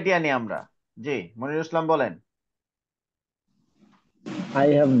ভ্যারাইটি আনি আমরা। জি, মনিরুল ইসলাম বলেন। আই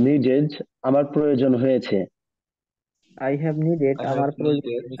হ্যাভ নিডেড, আমার প্রয়োজন হয়েছে। I have needed. আমার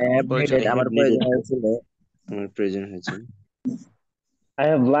প্রয়োজন I have needed, আমার প্রয়োজন হয়েছিল। আমার প্রয়োজন হয়েছে। আই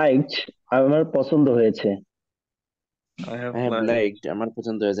হ্যাভ লাইকড, আমার পছন্দ হয়েছে। I have liked, আমার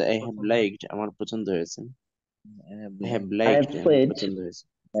পছন্দ হয়েছে। I have liked, আমার পছন্দ হয়েছে। I have I have I have liked, আমার সেড, পছন্দ হয়েছে।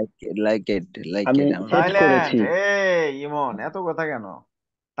 like আমি it আমার সেট সাইলেন্ট, করেছি। ইমন এত কথা কেন?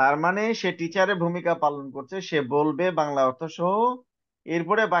 তার মানে সে টিচারের ভূমিকা পালন করছে, সে বলবে বাংলা অর্থ সহ,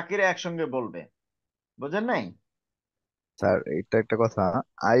 এরপরে বাকিরা একসঙ্গে বলবে। বুঝেন নাই? স্যার এটা একটা কথা,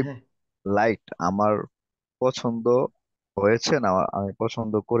 আই হ্যাঁ, লাইকড আমার পছন্দ হয়েছে না আমি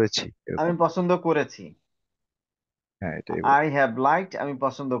পছন্দ করেছি আমি এরকম। পছন্দ করেছি। হ্যাঁ এটাই আই হ্যাভ লাইকড, আমি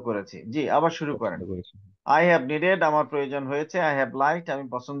পছন্দ করেছি। জি, আবার শুরু পছন্দ করেন। করেছি। আই হ্যাভ নিডেড, আমার প্রয়োজন হয়েছে। আই হ্যাভ লাইকড, আমি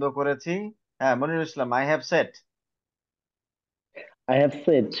পছন্দ করেছি। হ্যাঁ, মনিরুল ইসলাম, I have set, I have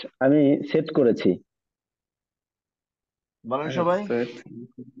set, আমি সেট করেছি। বলেন সবাই।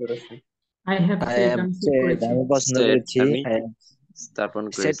 I have I set, have আমি সেট said, করেছি। আমি পছন্দ Set, করেছি। আমি I have স্থাপন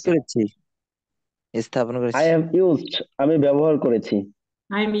সেট করেছি। করেছি, স্থাপন আই করেছি। হ্যাভ ইউজড, আমি ব্যবহার করেছি।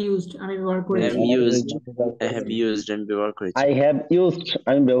 আই এম ইউজড, আমি ব্যবহার I করেছি। have used, I have used, আমি ব্যবহার করেছি। আই হ্যাভ ইউজড,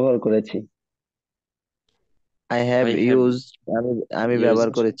 আমি ব্যবহার করেছি। I have I have used, আমি ব্যবহার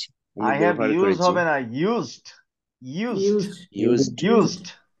used, করেছি। আমি আই হ্যাভ ব্যবহার ইউজ করেছি। হবে না, used, used, used, Used, used,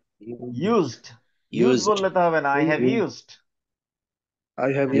 used, use used, বললে তো হবে না, I have used.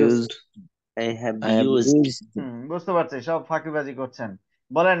 Used, I have I have used, used, বুঝতে পারছি, সব ফাঁকিবাজি করছেন।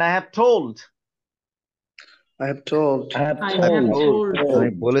 বলেন, I have told, I have I have told, told, আমি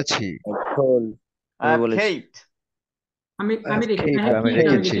বলেছি। told, আই আমি হ্যাভ বলেছি। কেপড। আমি রেখে আই হ্যাভ আই আমি কিপড, হ্যাভ আমি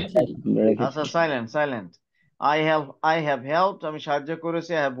রেখেছি। রেখেছি। আচ্ছা, silent, silent. I have helped, আমি সাহায্য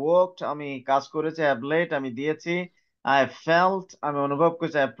করেছি। আই হ্যাভ ওয়ার্কড, আমি কাজ করেছি। আই হ্যাভ লেট, আমি দিয়েছি। আই হ্যাভ ফেল্ট, আমি অনুভব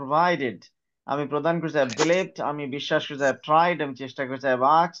করেছি। আই হ্যাভ প্রোভাইডেড, আমি প্রদান করেছি। আই হ্যাভ বিলিভড, আমি বিশ্বাস করেছি। আই হ্যাভ ট্রাইড, আমি চেষ্টা করেছি। আই হ্যাভ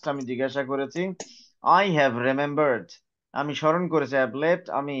আস্কড, আমি জিজ্ঞাসা করেছি। আই হ্যাভ রিমেম্বার্ড, আমি স্মরণ করেছি। আই হ্যাভ লেফট,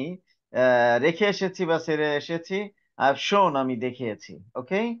 আমি রেখে এসেছি বা ছেড়ে এসেছি। আই হ্যাভ শোন, আমি দেখিয়েছি।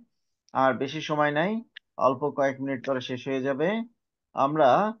 ওকে, আর বেশি সময় নাই, অল্প কয়েক মিনিট পরে শেষ হয়ে যাবে। আমরা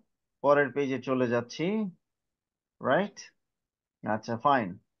পরের পেজে চলে যাচ্ছি। রাইট, আচ্ছা ফাইন।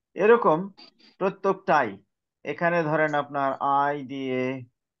 এরকম প্রত্যেকটাই, এখানে ধরেন আপনার আই দিয়ে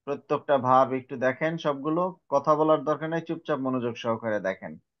প্রত্যেকটা ভার্ব একটু দেখেন, সবগুলো কথা বলার দরকার নেই, চুপচাপ মনোযোগ সহকারে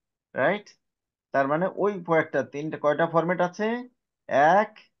দেখেন। রাইট, তার মানে ওই কয়েকটা, তিনটা কয়টা ফরম্যাট আছে?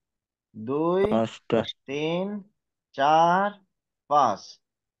 1, 2, পাঁচটা, 3, 4, 5।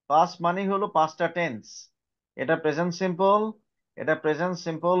 5 মানে হলো 5টা টেন্স। এটা প্রেজেন্ট সিম্পল, এটা present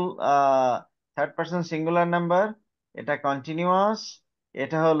simple third person singular number, এটা কন্টিনিউয়াস,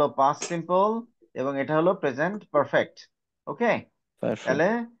 এটা হলো পাস্ট সিম্পল, এবং এটা হলো প্রেজেন্ট পারফেক্ট। ওকে, পারফেক্ট, তাহলে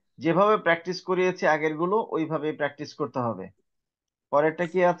যেভাবে প্র্যাকটিস করিয়েছি আগের গুলো ওইভাবে প্র্যাকটিস করতে হবে। পরেরটা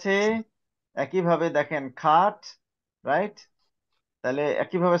কি আছে? একইভাবে দেখেন, খাট। রাইট, তাহলে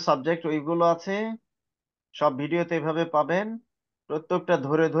একইভাবে সাবজেক্ট ওইগুলো আছে, সব ভিডিওতে এভাবে পাবেন। প্রত্যেকটা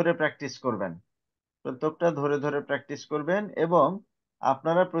ধরে ধরে প্র্যাকটিস করবেন, প্রত্যেকটা ধরে ধরে প্র্যাকটিস করবেন, এবং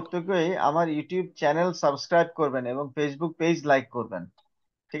আপনারা প্রত্যেকেই আমার ইউটিউব চ্যানেল সাবস্ক্রাইব করবেন এবং ফেসবুক পেজ লাইক করবেন।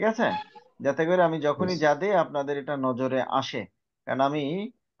 ঠিক আছে, যাতে করে আমি যখনই যা দেই আপনাদের এটা নজরে আসে, কারণ আমি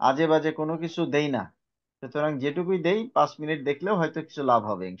আজে বাজে কোনো কিছু দেই না। সুতরাং যেটুকুই দেই 5 মিনিট দেখলেও হয়তো কিছু লাভ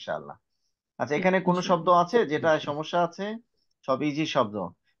হবে ইনশাআল্লাহ। আচ্ছা, এখানে কোনো শব্দ আছে যেটা সমস্যা আছে? সব ইজি শব্দ।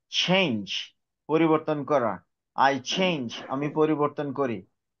 চেঞ্জ, পরিবর্তন করা। আই চেঞ্জ, আমি পরিবর্তন করি।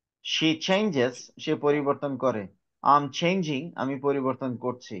 শি চেঞ্জেস, সে পরিবর্তন করে। আম চেঞ্জিং, আমি পরিবর্তন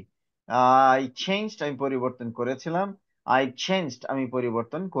করছি। আই চেঞ্জড, আমি পরিবর্তন করেছিলাম। আই চেঞ্জড, আমি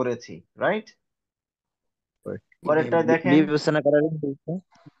পরিবর্তন করেছি। রাইট, পরেরটা দেখেন। বিবেচনা করার ইংরেজিটা,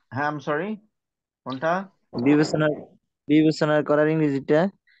 হ্যাঁ, আম সরি, কোনটা? বিবেচনা বিবেচনা করার ইংরেজিটা,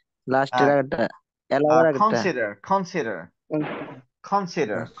 লাস্টের আগেরটা, এলাকার আগেরটা। Consider, consider, consider,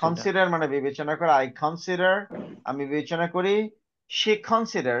 Consider, consider মানে বিবেচনা করা। আই কনসিডার, আমি বিবেচনা করি। সে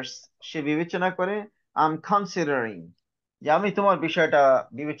কনসিডার্স, সে বিবেচনা করে। আম কনসিডারিং, যে আমি তোমার বিষয়টা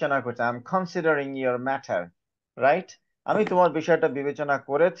বিবেচনা করছি। I am considering your matter. Right, আমি তোমার বিষয়টা বিবেচনা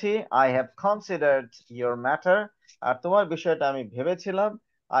করেছি। I have considered your matter. আর তোমার বিষয়টা আমি ভেবেছিলাম।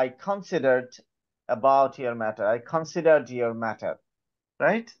 I considered about your matter, I considered your matter,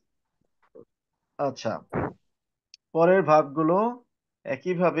 right? আচ্ছা, পরের ভাবগুলো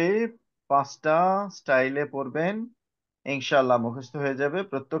একইভাবে 5টা স্টাইলে পড়বেন, ইনশাআল্লাহ মুখস্থ হয়ে যাবে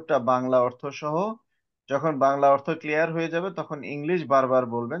প্রত্যেকটা বাংলা অর্থ সহ। যখন বাংলা অর্থ ক্লিয়ার হয়ে যাবে তখন ইংলিশ বারবার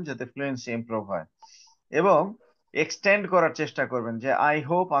বলবেন যাতে ফ্লুয়েন্সি ইমপ্রুভ হয়, এবং এক্সটেন্ড করার চেষ্টা করবেন যে আই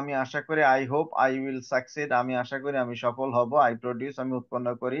হোপ, আমি আশা করি, I hope I will succeed, আমি আশা করি আমি সফল হব, আই প্রডিউস, আমি উৎপন্ন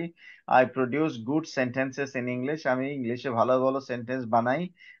করি, I produce good sentences in English, আমি ইংলিশে ভালো ভালো সেন্টেন্স বানাই,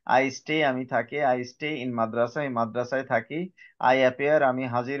 আই স্টে, আমি থাকি, আই স্টে ইন মাদ্রাসা, আমি মাদ্রাসায় থাকি, আই অ্যাপিয়ার, আমি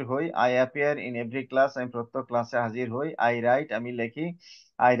হাজির হই, I appear in every class, আমি প্রত্যেক ক্লাসে হাজির হই, আই রাইট, আমি লিখি,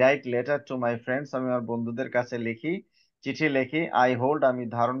 I right letter to my friends, আমি আমার বন্ধুদের কাছে লিখি, চিঠি লিখি, আই হোল্ড, আমি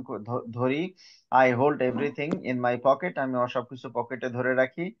ধরি, I hold everything in my pocket, আমি আমার সবকিছু পকেটে ধরে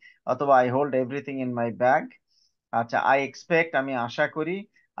রাখি, অথবা I hold everything in my bag. আচ্ছা, আই এক্সপেক্ট, আমি আশা করি,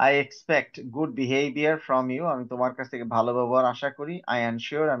 I expect good behaviour from you, আমি তোমার কাছ থেকে ভালো ব্যবহার আশা করি, আই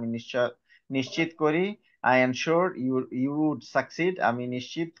এনশিওর, আমি নিশ্চিত করি, I ensure you you would succeed, আমি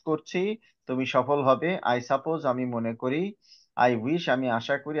নিশ্চিত করছি তুমি সফল হবে, আই সাপোজ, আমি মনে করি, আই উইশ, আমি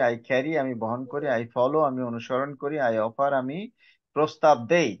আশা করি, আই ক্যারি, আমি বহন করি, আই ফলো, আমি অনুসরণ করি, আই অফার, আমি প্রস্তাব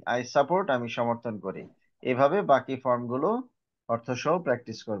দেই, আই সাপোর্ট, আমি সমর্থন করি। এভাবে বাকি ফর্মগুলো অর্থসহ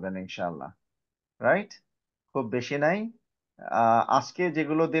প্র্যাকটিস করবেন ইনশাআল্লাহ, রাইট? খুব বেশি নাই। আজকে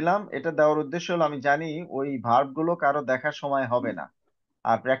যেগুলো দিলাম এটা দেওয়ার উদ্দেশ্য হলো আমি জানি ওই ভার্বগুলো কারো দেখার সময় হবে না,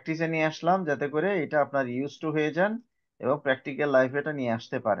 আর প্র্যাকটিসে নিয়ে আসলাম যাতে করে এটা আপনার ইউজ টু হয়ে যান এবং প্র্যাকটিক্যাল লাইফে এটা নিয়ে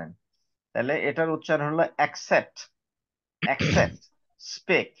আসতে পারেন। তাহলে এটার উচ্চারণ হলো accept, accept,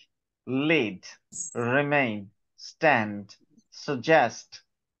 speak, lead, remain, stand, suggest,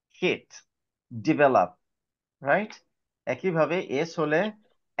 hit, develop, right? একইভাবে এস হলে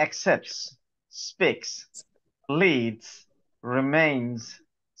accepts, speaks, leads, remains,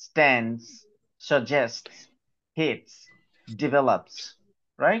 stands, suggests, hits, develops,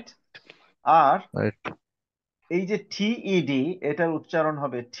 right? আর রাইট। এই যে টিইডি, এটার উচ্চারণ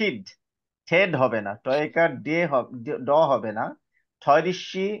হবে ঠিড, ঠেড হবে না, টয়কার ডে ড হবে না,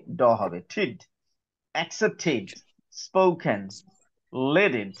 ঠয়রিষি ড হবে, ঠিড। অ্যাকসেপ্টেড, স্পোকেন,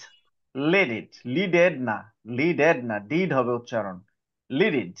 লিডেড, লিডেড, লিডেড না, লিডেড না, ডিড হবে উচ্চারণ,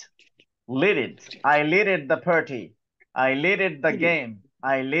 লিডেড, লিডেড, I লিডেড the party, I লিডেড the game,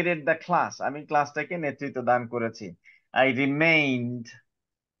 I লিডেড the class, আমি ক্লাসটাকে নেতৃত্ব দান করেছি, I remained,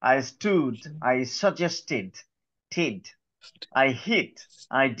 I stood, I suggested, did, I hit,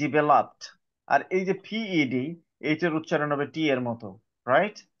 I developed। আর এই যে পিইডি, এইটার উচ্চারণ হবে টি এর মতো,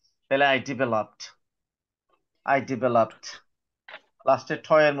 রাইট? তাহলে I developed, I developed, লাস্টে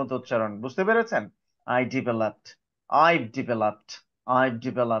ঠয় এর মতো উচ্চারণ, বুঝতে পেরেছেন? I developed, I've developed, I've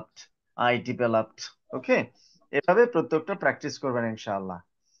developed, I developed। ওকে, এভাবে প্রত্যেকটা প্র্যাকটিস করবেন ইনশাআল্লাহ।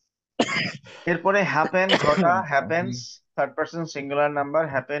 এরপরে হ্যাপেন, ঘটা, happens, third person singular number,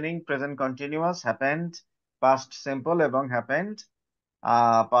 happening, present continuous, happened, past simple এবং হ্যাপেন্ড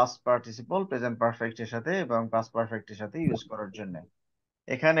পাস্ট পার্টিসিপল প্রেজেন্ট পারফেক্টের সাথে এবং পাস্ট পারফেক্টের সাথে ইউজ করার জন্য।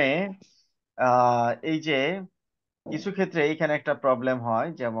 এখানে এই যে কিছু ক্ষেত্রে এখানে একটা প্রবলেম হয়,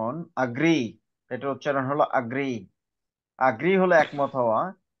 যেমন আগ্রি, এটার উচ্চারণ হলো আগ্রি। আগ্রি হলো একমত হওয়া,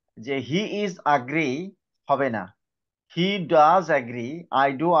 যে হি ইজ আগ্রি হবে না, he does agree, I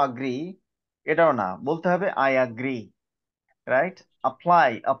do agree, এটাও না, বলতে হবে I agree, right?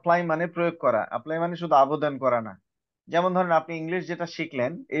 Apply, apply মানে প্রয়োগ করা, অ্যাপ্লাই মানে শুধু আবেদন করা না। যেমন ধরেন আপনি ইংলিশ যেটা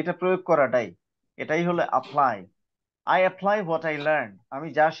শিখলেন এটা প্রয়োগ করাটাই, এটাই হলো apply. I apply what I learn, আমি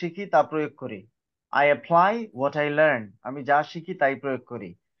যা শিখি তা প্রয়োগ করি, I apply what I learn, আমি যা শিখি তাই প্রয়োগ করি।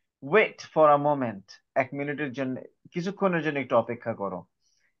 ওয়েট ফর আ মোমেন্ট, 1 মিনিটের জন্য, কিছুক্ষণের জন্য একটু অপেক্ষা করো।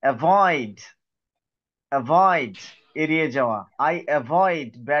 অ্যাভয়েড, অ্যাভয়েড, এড়িয়ে যাওয়া, আই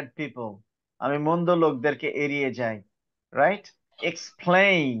অ্যাভয়েড ব্যাড পিপল, আমি মন্দ লোকদেরকে এড়িয়ে যাই, right?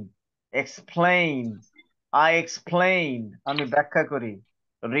 Explain, explain, I explain, আমি ব্যাখ্যা করি।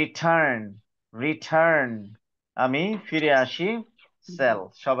 রিটার্ন, রিটার্ন, আমি ফিরে আসি। সেল,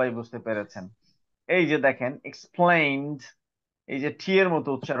 সবাই বুঝতে পেরেছেন? এই যে দেখেন এক্সপ্লেইনড, এই যে টি এর মতো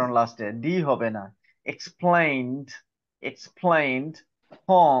উচ্চারণ লাস্টে, ডি হবে না, explained, explained,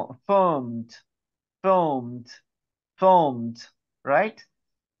 formed, formed, formed, right?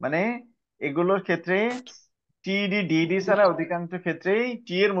 মানে এগুলোর ক্ষেত্রে টিডি ডিডি ছাড়া অধিকাংশ ক্ষেত্রেই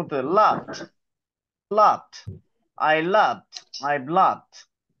টি এর মতো loved, loved, I loved, I loved,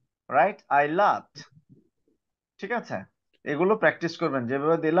 right? I loved. ঠিক আছে, এগুলো প্র্যাকটিস করবেন,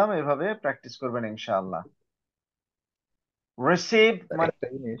 যেভাবে দিলাম এভাবে প্র্যাকটিস করবেন ইনশাআল্লাহ। রিসিভ স্যার মানে, একটা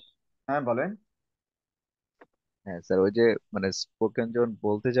জিনিস, হ্যাঁ বলেন। হ্যাঁ স্যার, ওই যে মানে স্পোকেন যখন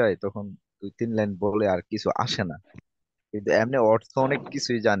বলতে যাই তখন 2-3 লাইন বলে আর কিছু আসে না। কিন্তু এমনি অর্থ অনেক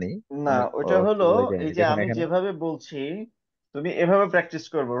কিছুই জানি, না, অনেক ওটা হলো অর্থগুলো জানি, এই যে দেখুন আমি এখানে। যেভাবে বলছি তুমি এভাবে প্র্যাকটিস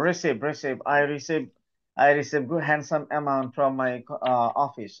করবো। Receive, receive, I receive good handsome amount from my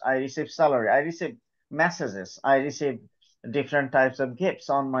office. I receive salary. I receive messages. I receive different types of gifts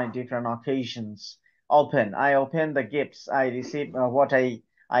on my different occasions. I open the gifts. I receive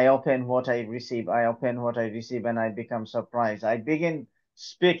I open what I receive. I open what I receive and I become surprised. I begin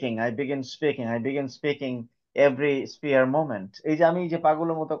speaking every spare moment. এই যে আমি যে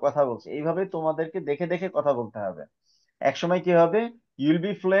পাগলের মতো কথা বলছি, এইভাবে তোমাদেরকে দেখে দেখে কথা বলতে হবে। একসময় কি হবে, you'll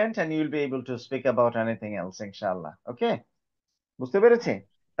be fluent and you'll be able to speak about anything else ইনশাআল্লাহ। ওকে, বুঝতে পেরেছি?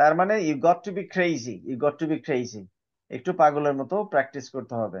 তার মানে you got to be crazy, একটু পাগলের মতো প্র্যাকটিস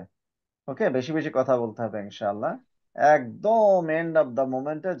করতে হবে। ওকে, বেশি বেশি কথা বলতে হবে ইনশাআল্লাহ। একদম এন্ড অফ দ্য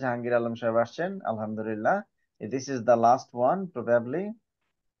মোমেন্টে জাহাঙ্গীর আলম সাহেব আসছেন, আলহামদুলিল্লাহ। This is the last one probably,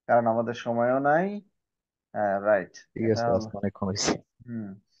 কারণ আমাদের সময়ও নাই। হ্যাঁ, রাইট। ঠিক এটা আছে, হলো আজকে অনেকক্ষণ হয়েছে। হুম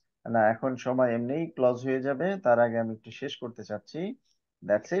না, এখন সময় এমনিই ক্লোজ হয়ে যাবে, তার আগে আমি একটু শেষ করতে চাচ্ছি।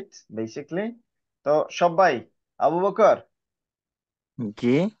 That's it basically. তো সবাই, আবু বকর,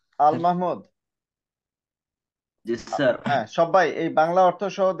 জি আল মাহমুদ, জি স্যার। হ্যাঁ সবাই এই বাংলা অর্থ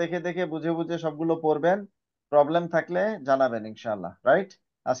সহ দেখে দেখে বুঝে বুঝে সবগুলো পড়বেন। প্রবলেম থাকলে জানাবেন ইনশাআল্লাহ। রাইট,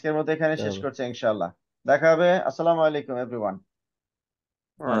 আজকের মতো এখানে শেষ চলো। করছি ইনশাআল্লাহ। দেখা হবে। আসসালামু আলাইকুম এভরিওয়ান।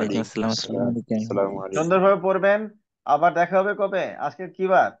 ওয়ালাইকুম ওয়ালাইকুম আসসালাম, আসসালামু আসসালাম, আলাইকুম। আসসালামু আলাইকুম। সুন্দরভাবে পড়বেন। আবার দেখা হবে কবে? আজকের কি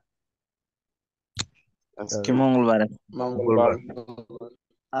বার? আজকে আজকে মঙ্গলবার। মঙ্গলবার।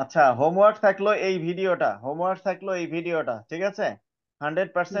 আচ্ছা, হোমওয়ার্ক থাকলো এই ভিডিওটা, ঠিক আছে?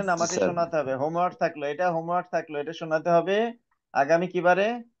 100% জি আমাকে স্যার। শোনাতে হবে। হোমওয়ার্ক থাকলো এটা শোনাতে হবে। আগামী কি বারে?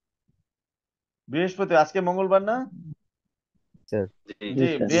 বৃহস্পতি। আজকে মঙ্গলবার না? স্যার, জি জি, স্যার। জি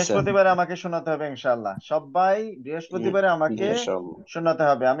স্যার। বৃহস্পতিবারে আমাকে শোনাতে হবে ইনশাআল্লাহ। সবাই বৃহস্পতিবারে আমাকে ইনশাআল্লাহ। শোনাতে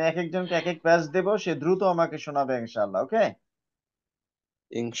হবে। আমি এক একজনকে এক এক পেজ দেব, সে দ্রুত আমাকে শোনাবে ইনশাআল্লাহ। ওকে,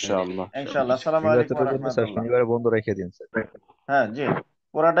 ইনশাআল্লাহ। ইনশাআল্লাহ। আসসালামু শনিবার আলাইকুম তো ওয়া বন্ধ স্যার, রাহমাতুল্লাহ। শনিবারে বন্ধ রেখে দিন স্যার। হ্যাঁ জি,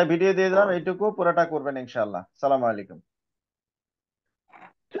 পুরাটা ভিডিও দিয়ে দিলাম, এইটুকু পুরাটা করবেন ইনশাআল্লাহ। আসসালামু আলাইকুম।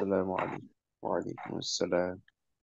 আসসালামু আলাইকুম। ওয়ালাইকুম আসসালাম।